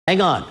Hang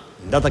on,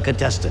 another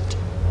contestant.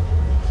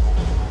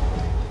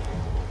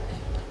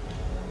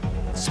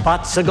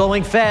 Spots are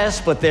going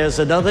fast, but there's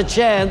another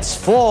chance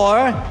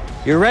for,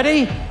 you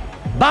ready?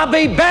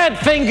 Bobby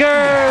Badfingers!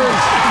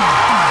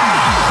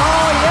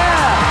 Oh,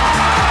 yeah!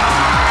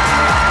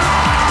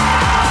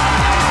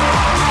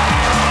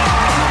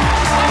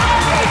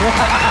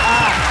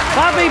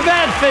 Bobby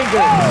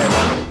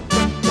Badfingers!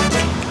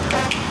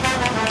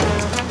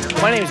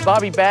 My name is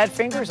Bobby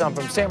Badfingers. I'm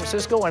from San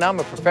Francisco, and I'm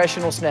a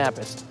professional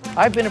snappist.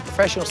 I've been a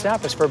professional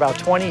snappist for about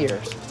 20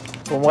 years.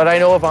 From what I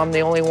know of, I'm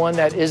the only one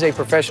that is a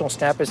professional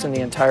snappist in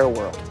the entire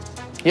world.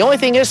 The only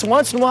thing is,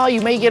 once in a while,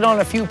 you may get on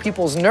a few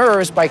people's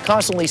nerves by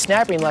constantly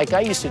snapping like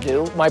I used to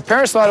do. My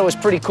parents thought it was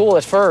pretty cool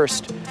at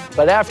first,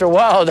 but after a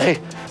while, they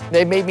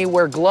made me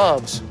wear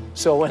gloves.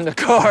 So in the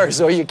car,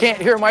 so you can't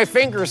hear my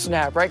fingers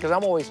snap, right? Because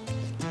I'm always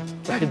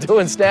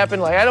doing snapping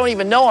like I don't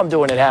even know I'm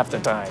doing it half the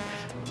time.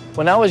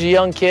 When I was a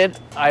young kid,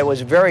 I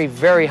was very,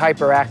 very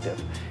hyperactive,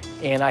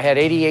 and I had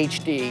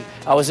ADHD.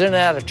 I was in and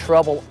out of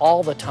trouble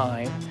all the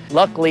time.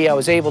 Luckily, I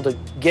was able to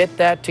get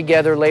that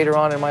together later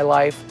on in my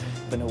life.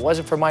 If it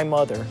wasn't for my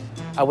mother,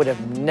 I would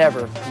have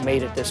never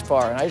made it this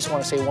far. And I just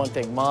want to say one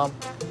thing, Mom,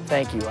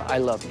 thank you, I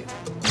love you.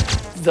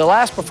 The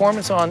last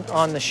performance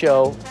on the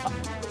show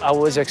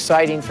was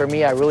exciting for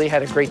me. I really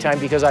had a great time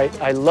because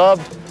I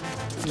loved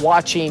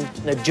watching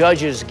the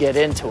judges get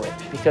into it,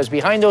 because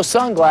behind those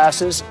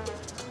sunglasses,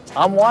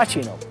 I'm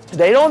watching them.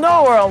 They don't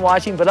know where I'm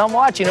watching, but I'm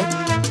watching them.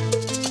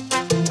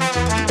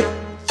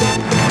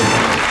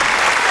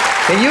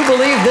 Can you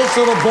believe this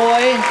little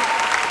boy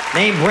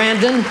named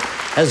Brandon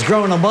has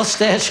grown a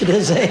mustache at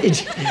his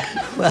age?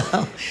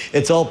 Well,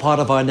 it's all part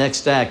of our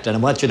next act, and I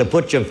want you to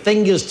put your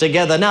fingers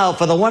together now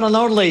for the one and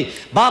only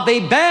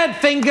Bobby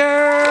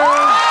Badfingers!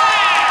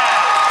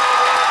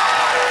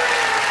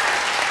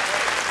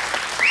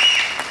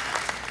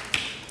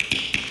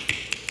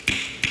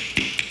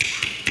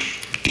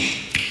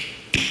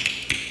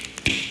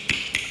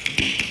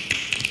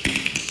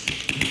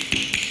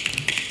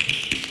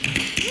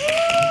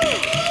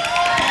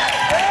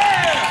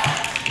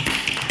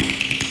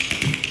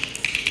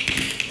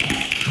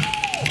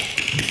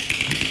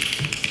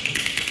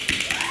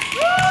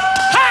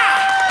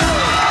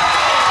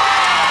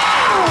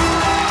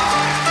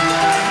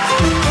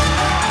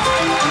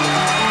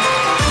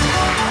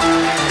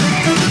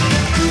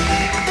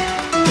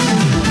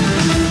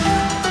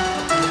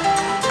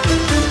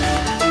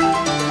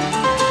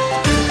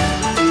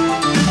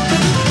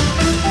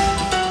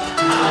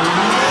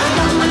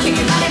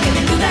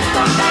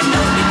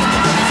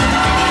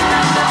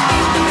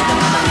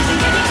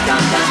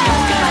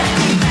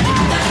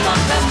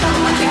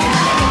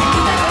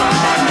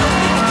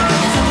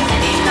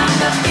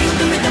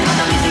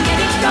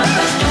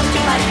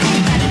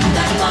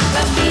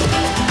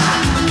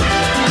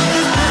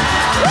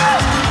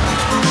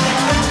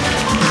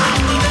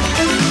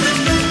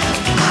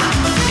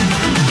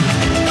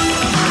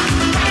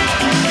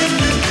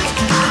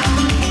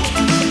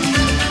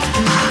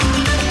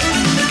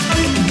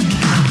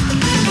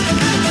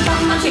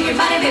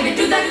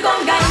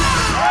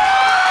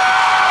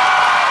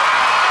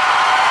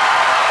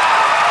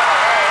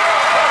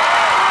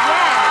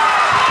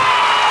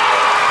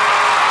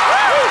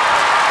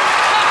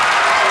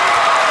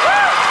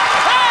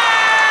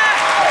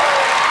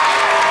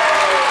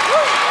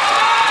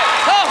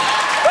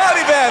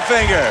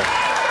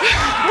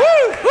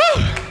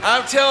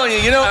 I'm telling you,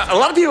 you know, a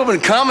lot of people have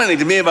been commenting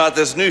to me about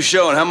this new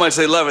show and how much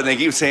they love it, and they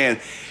keep saying,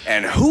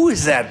 and who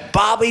is that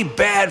Bobby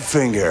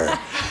Badfinger?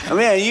 I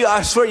mean,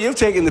 I swear you've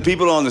taken the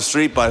people on the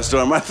street by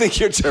storm. I think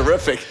you're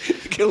terrific.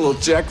 Get a little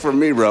check from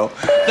me, bro.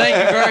 Thank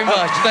you very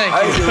much,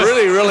 thank you. You're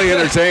really, really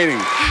entertaining.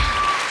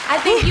 I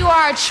think you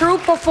are a true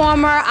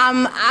performer.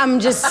 I'm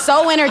just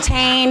so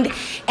entertained,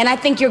 and I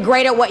think you're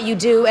great at what you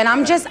do, and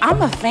I'm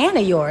a fan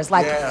of yours,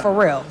 like, for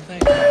real.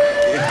 Thank you.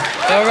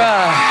 All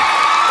right.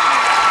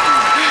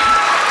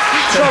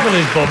 The trouble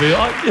is, Bobby,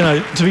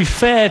 to be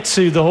fair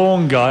to the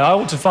horn guy, I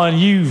ought to find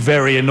you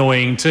very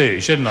annoying too,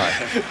 shouldn't I?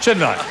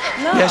 Shouldn't I?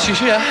 No. Yes, you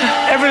should.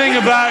 Everything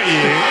about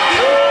you.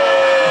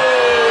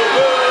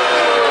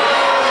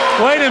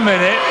 Wait a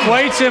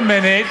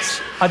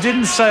minute. I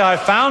didn't say I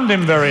found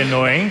him very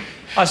annoying.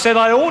 I said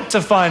I ought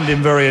to find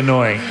him very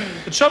annoying.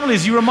 The trouble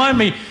is, you remind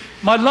me,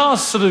 my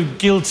last sort of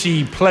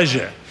guilty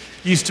pleasure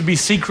used to be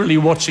secretly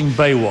watching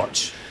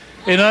Baywatch.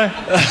 You know?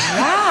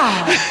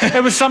 Wow.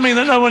 It was something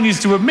that no one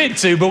used to admit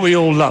to, but we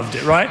all loved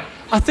it, right?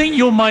 I think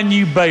you're my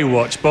new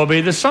Baywatch,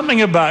 Bobby. There's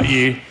something about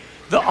you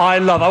that I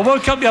love. I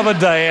woke up the other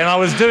day and I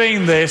was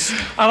doing this,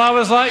 and I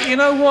was like, you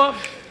know what?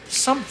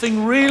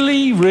 Something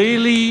really,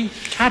 really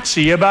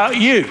catchy about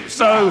you.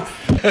 So,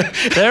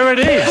 there it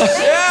is.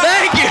 Yeah.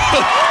 Thank you.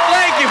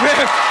 Thank you,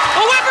 man.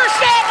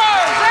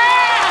 Whippersnappers!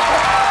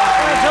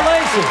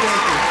 Congratulations.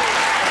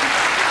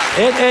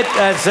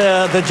 As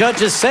the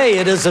judges say,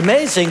 it is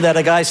amazing that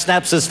a guy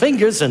snaps his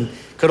fingers and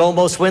could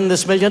almost win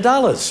this $1 million.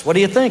 What do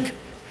you think?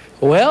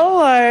 Well,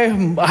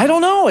 I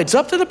don't know. It's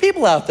up to the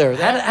people out there.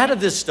 How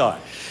did this start?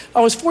 I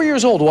was 4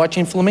 years old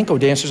watching flamenco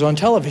dancers on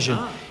television.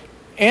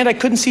 and I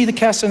couldn't see the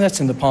castanets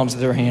in the palms of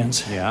their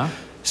hands. Yeah?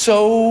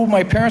 So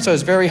my parents, I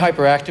was very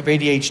hyperactive,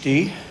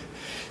 ADHD,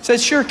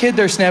 said, sure, kid,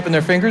 they're snapping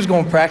their fingers,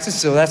 going to practice,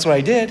 so that's what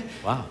I did.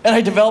 Wow. And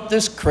I developed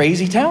this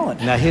crazy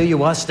talent. Now here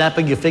you are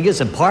snapping your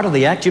fingers, and part of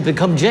the act you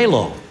become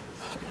J-Lo.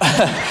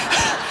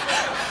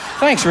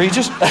 Thanks,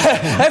 Regis.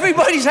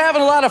 Everybody's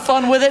having a lot of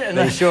fun with it. And,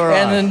 They sure are.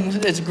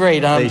 And it's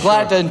great. I'm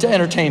glad to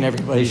entertain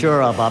everybody. They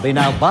sure are, Bobby.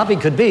 Now, Bobby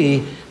could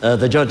be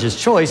the judge's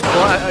choice.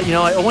 Well,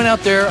 I went out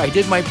there, I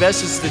did my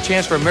best. This is the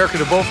chance for America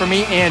to vote for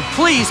me. And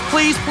please,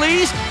 please,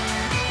 please,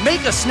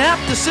 make a snap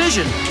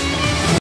decision.